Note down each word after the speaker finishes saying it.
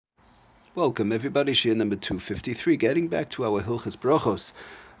Welcome everybody, Shir number 253, getting back to our Hilchas Brachos.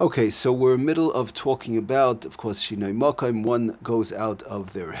 Okay, so we're middle of talking about, of course, Shinoi Makom, one goes out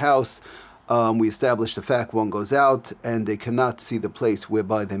of their house. We established the fact one goes out and they cannot see the place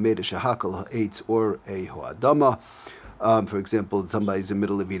whereby they made a shahakal ha'etz or a ho'adama. For example, somebody's in the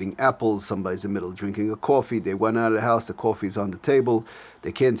middle of eating apples, somebody's in the middle of drinking a coffee, they went out of the house, the coffee's on the table,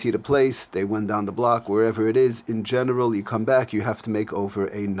 they can't see the place, they went down the block, wherever it is. In general, you come back, you have to make over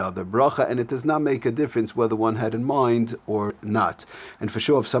another bracha, and it does not make a difference whether one had in mind or not. And for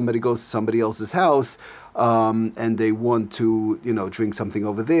sure, if somebody goes to somebody else's house, and they want to, drink something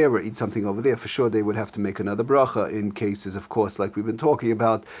over there or eat something over there, for sure they would have to make another bracha in cases, of course, like we've been talking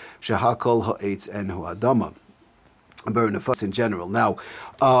about, shahakol, ha'etz, and ha'adama. Burn of fuss in general. Now,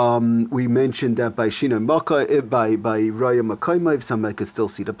 we mentioned that by Shina Maka, by Raya Makaima, if somebody could still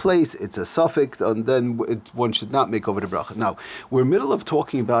see the place, it's a suffix, and then one should not make over the bracha. Now, we're middle of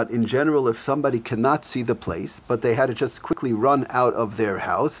talking about, in general, if somebody cannot see the place, but they had to just quickly run out of their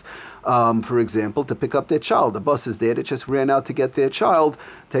house, for example, to pick up their child. The bus is there, they just ran out to get their child,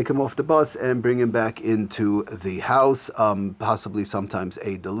 take him off the bus, and bring him back into the house, possibly sometimes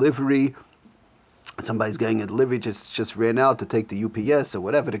a delivery. Somebody's getting a delivery, just ran out to take the UPS or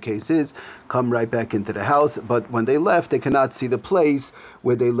whatever the case is, come right back into the house. But when they left, they cannot see the place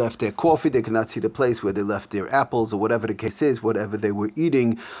where they left their coffee, they cannot see the place where they left their apples or whatever the case is, whatever they were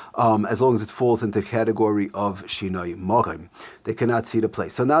eating, as long as it falls into the category of Shinoi Morim. They cannot see the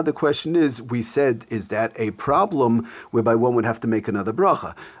place. So now the question is, we said, is that a problem whereby one would have to make another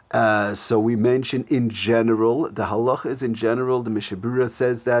bracha? So we mentioned in general, the halach is in general, the Mishabura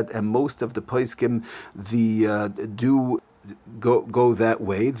says that, and most of the poskim do go that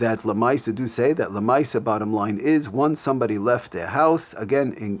way, that Lamaisa do say that Lamaisa, bottom line is, once somebody left their house,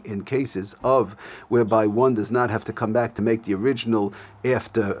 again, in cases of whereby one does not have to come back to make the original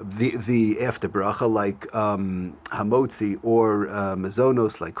after the after bracha, like hamotzi or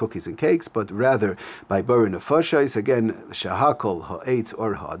mazonos, like cookies and cakes, but rather by barin nefashos, again, shahakol, ha'etz,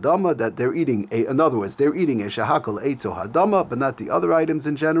 or ha'adama, that they're eating in other words, they're eating a shahakol, ha'etz, or ha'adama, but not the other items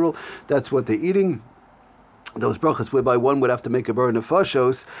in general. That's what they're eating. Those brachas whereby one would have to make a burn of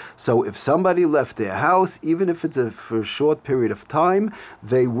fashos. So if somebody left their house, even if it's for a short period of time,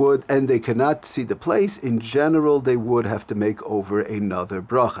 they would, and they cannot see the place, in general, they would have to make over another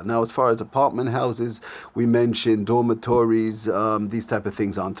bracha. Now, as far as apartment houses, we mentioned dormitories, these type of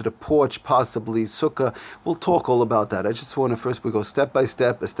things, onto the porch, possibly sukkah. We'll talk all about that. I just want to first, we go step by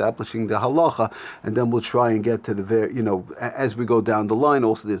step, establishing the halacha, and then we'll try and get to the as we go down the line.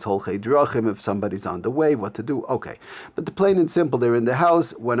 Also, there's holchei drachim, if somebody's on the way, what to do. Okay, but the plain and simple, they're in the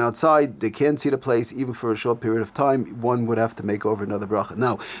house, went outside, they can't see the place even for a short period of time, one would have to make over another bracha.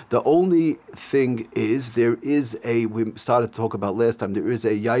 Now, the only thing is, we started to talk about last time, there is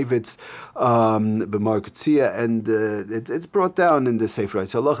a Yavitz b'Marketzia, and it's brought down in the Sefer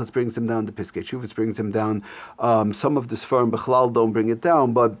Halachos, brings him down, the Piskei Shuvas brings him down, some of the Sfarim Bechlal don't bring it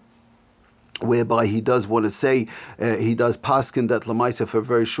down, but whereby he does want to say, he does paskin that lamaisa for a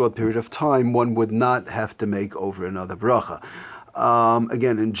very short period of time, one would not have to make over another bracha.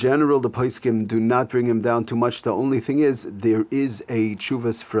 Again, in general, the poskim do not bring him down too much. The only thing is, there is a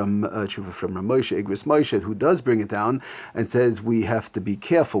tshuva from Ramoshe, Igris Moshe, who does bring it down and says we have to be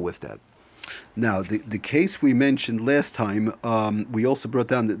careful with that. Now, the case we mentioned last time, we also brought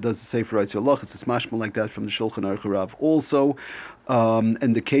down that does the Sefer Halachos. It's a smashma like that from the Shulchan Aruch Rav also.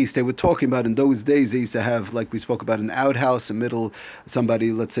 And the case they were talking about in those days, they used to have, like we spoke about, an outhouse in the middle.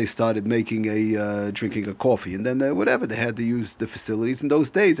 Somebody, let's say, started making drinking a coffee, and then whatever, they had to use the facilities. In those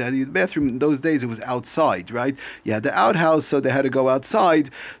days, they had to use the bathroom. In those days, it was outside, right? You had the outhouse, so they had to go outside.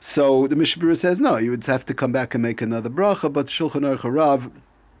 So the Mishabura says, no, you would have to come back and make another bracha, but Shulchan Aruch Rav,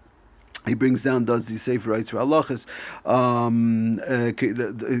 he brings down, does the Sefer Halachos,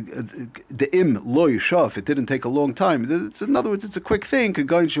 the im lo yishaf. It didn't take a long time. In other words, it's a quick thing. A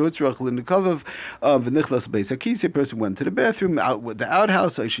person went to the bathroom, out the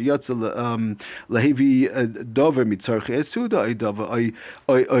outhouse.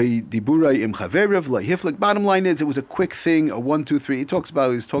 Bottom line is, it was a quick thing. A 1, 2, 3. He talks about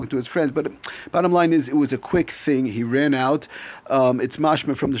he was talking to his friends, but bottom line is, it was a quick thing. He ran out. It's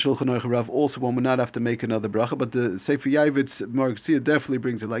mashma from the Shulchan Aruch Rav. Also, one would not have to make another bracha, but the Sefer Yavitz Marketzia definitely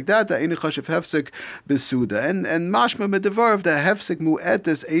brings it like that. The Ein Chashav Hefsek Besuda and mashma medevar of the Hefsek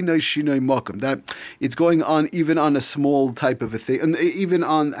Mu'etes Einoi Shinoi Mokum. That it's going on even on a small type of a thing, and even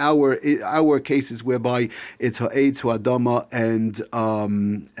on our cases whereby it's ha'etz ha'adama and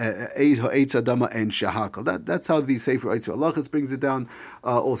ha'etz ha'adama and shahakal. That's how the Sefer Halachos brings it down.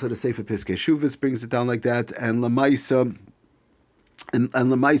 Also, the Sefer Piskei Shuvas brings it down like that, and Lamaisa. And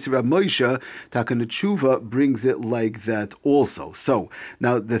Lamaisa Rav Moshe Takan Tshuva brings it like that also. So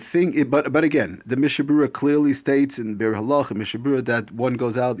now the thing, but again, the Mishnah Berurah clearly states in Bir Halach and Mishnah Berurah that one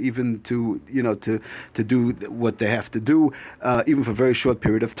goes out even to to do what they have to do, even for a very short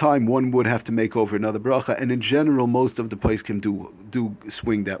period of time. One would have to make over another bracha, and in general, most of the place can do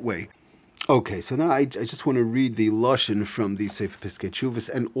swing that way. Okay, so now I just want to read the Lashon from the Sefer Piskei Teshuvos,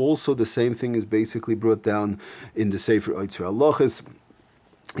 and also the same thing is basically brought down in the Sefer Oitzer Halachos.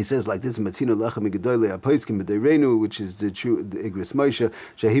 He says like this: Matzino lechem gedoyle apoiskim b'deirenu, which is the Igris Moshe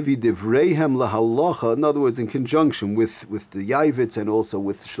shehivi divreihem lahalacha. In other words, in conjunction with the Yavitz and also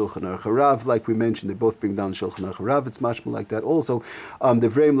with Shulchan Aruch Harav, like we mentioned, they both bring down Shulchan Aruch Harav. It's mashma like that also.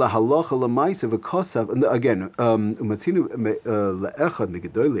 Divreihem lahalacha lamaisa v'kosav. And again, Matzino leechad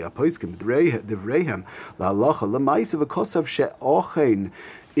gedoyle apoiskim divreihem lahalacha lamaisa v'kosav she'ochen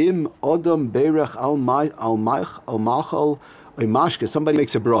im odam berach al machal. Somebody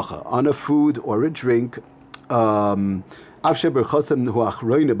makes a bracha on a food or a drink. Even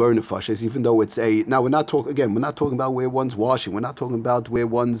though it's now we're not talking about where one's washing, we're not talking about where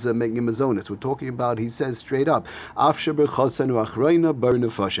one's making a mazonis. We're talking about, he says straight up, when the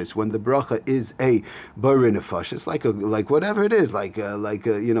bracha is a barinafashes, like whatever it is, like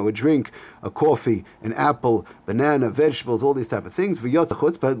a drink, a coffee, an apple, banana, vegetables, all these type of things.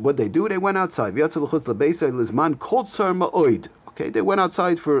 But what they do, they went outside. Okay, they went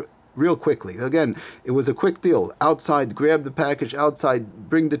outside for real quickly. Again, it was a quick deal. Outside, grab the package, outside,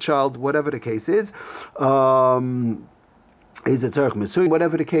 bring the child, whatever the case is. Is it tzarich misui?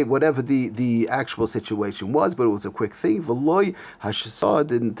 Whatever the case, whatever the actual situation was, but it was a quick thing. V'loy hashasah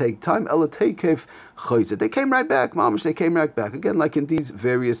didn't take time. Ela teikev chayzeh. They came right back, mamish. They came right back again, like in these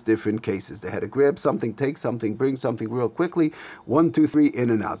various different cases. They had to grab something, take something, bring something real quickly. 1, 2, 3, in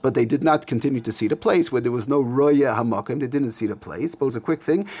and out. But they did not continue to see the place where there was no roya hamakim. They didn't see the place, but it was a quick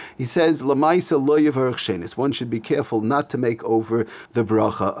thing. He says lamaisa lo yavarich shenis. One should be careful not to make over the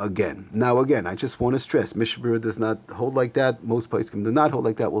bracha again. Now again, I just want to stress, Mishnah Berurah does not hold like that. Most poskim do not hold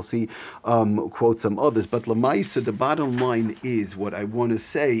like that. We'll see, quote some others. But Lamaisa, the bottom line is what I want to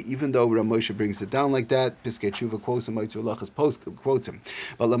say, even though Rav Moshe brings it down like that, Piskei Teshuvos quotes him, Oitzer Halachos quotes him.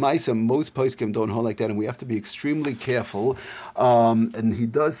 But Lamaisa, most poskim don't hold like that, and we have to be extremely careful. And he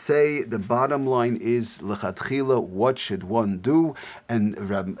does say the bottom line is lechatchila, what should one do? And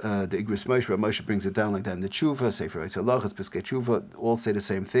the Igris Moshe, Rav Moshe brings it down like that in the Tshuva, Sefer Oitzer Halachos, Piskei Teshuvos, all say the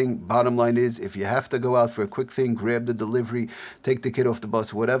same thing. Bottom line is, if you have to go out for a quick thing, grab the delivery, take the kid off the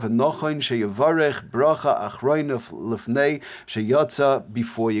bus, whatever. Nochain sheyavarech bracha achroina lefnei sheyatza,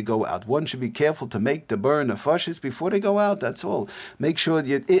 before you go out. One should be careful to make the burn of fashis before they go out. That's all. Make sure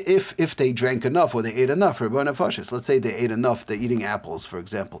if they drank enough or they ate enough for a burn of fashis. Let's say they ate enough. They're eating apples, for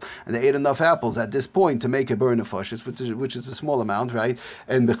example, and they ate enough apples at this point to make a burn of fashis, which is a small amount, right?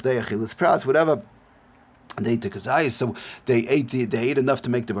 And b'chdei achilas pras, whatever. They took his eyes, so they ate enough to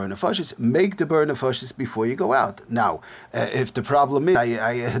make the burn of fashis. Make the burn of fashis before you go out. Now, if the problem is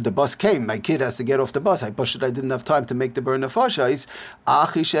the bus came, my kid has to get off the bus. I didn't have time to make the burn of fashis.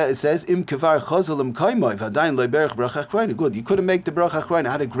 It says im kevar chazal im kaimoi v'adayin lo berach bracha achroina. Good, you couldn't make the bracha achroina.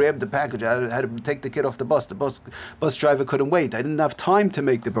 I had to grab the package. I had to take the kid off the bus. The bus driver couldn't wait. I didn't have time to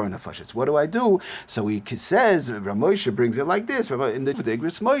make the burn of fashis. What do? So he says, Rav Moshe brings it like this. In the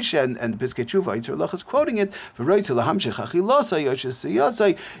Igris Moshe and the Piskei Teshuvos, Oitzer Halachos is quoting it.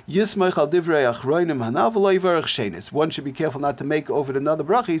 One should be careful not to make over another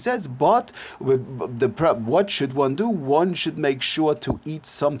bracha. He says, but what should one do? One should make sure to eat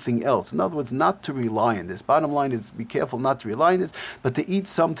something else. In other words, not to rely on this. Bottom line is, be careful not to rely on this, but to eat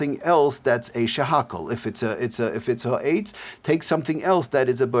something else that's a shahakol. If it's ha'etz, take something else that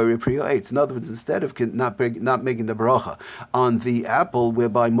is a bari priya eitz. In other words, instead of not making the bracha on the apple,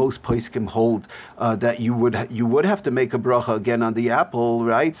 whereby most poskim hold that you would have to make a bracha again on the apple,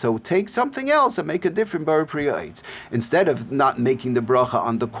 right? So take something else and make a different bar priya eitz. Instead of not making the bracha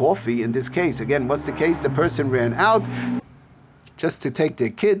on the coffee, in this case, again, what's the case? The person ran out just to take their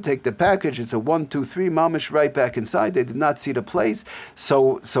kid, take the package. It's a 1, 2, 3, mamish right back inside. They did not see the place.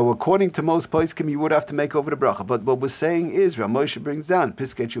 So according to most poskim, you would have to make over the bracha. But what we're saying is, Rav Moshe brings down,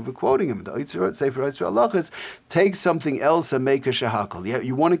 Piskei Teshuvos quoting him, the Sefer Oitzer Halachos, take something else and make a shahakol. Yeah,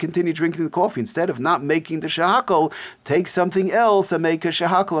 you want to continue drinking the coffee. Instead of not making the shahakol, take something else and make a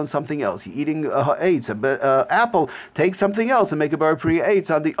shahakol on something else. You're eating a ha'etz, apple, take something else and make a bar priya eitz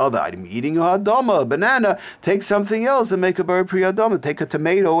on the other item. You're eating a hadama, a banana, take something else and make a bar priya adama, take a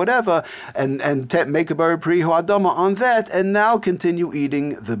tomato, whatever, and make a bar priho adama on that, and now continue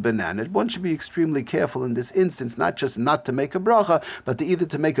eating the banana. One should be extremely careful in this instance, not just not to make a bracha, but either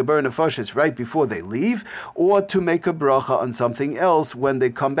to make a bar nefashis right before they leave, or to make a bracha on something else when they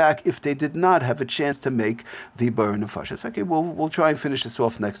come back, if they did not have a chance to make the bar nefashis. Okay, we'll try and finish this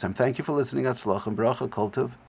off next time. Thank you for listening. Atzlach and bracha, kol tov.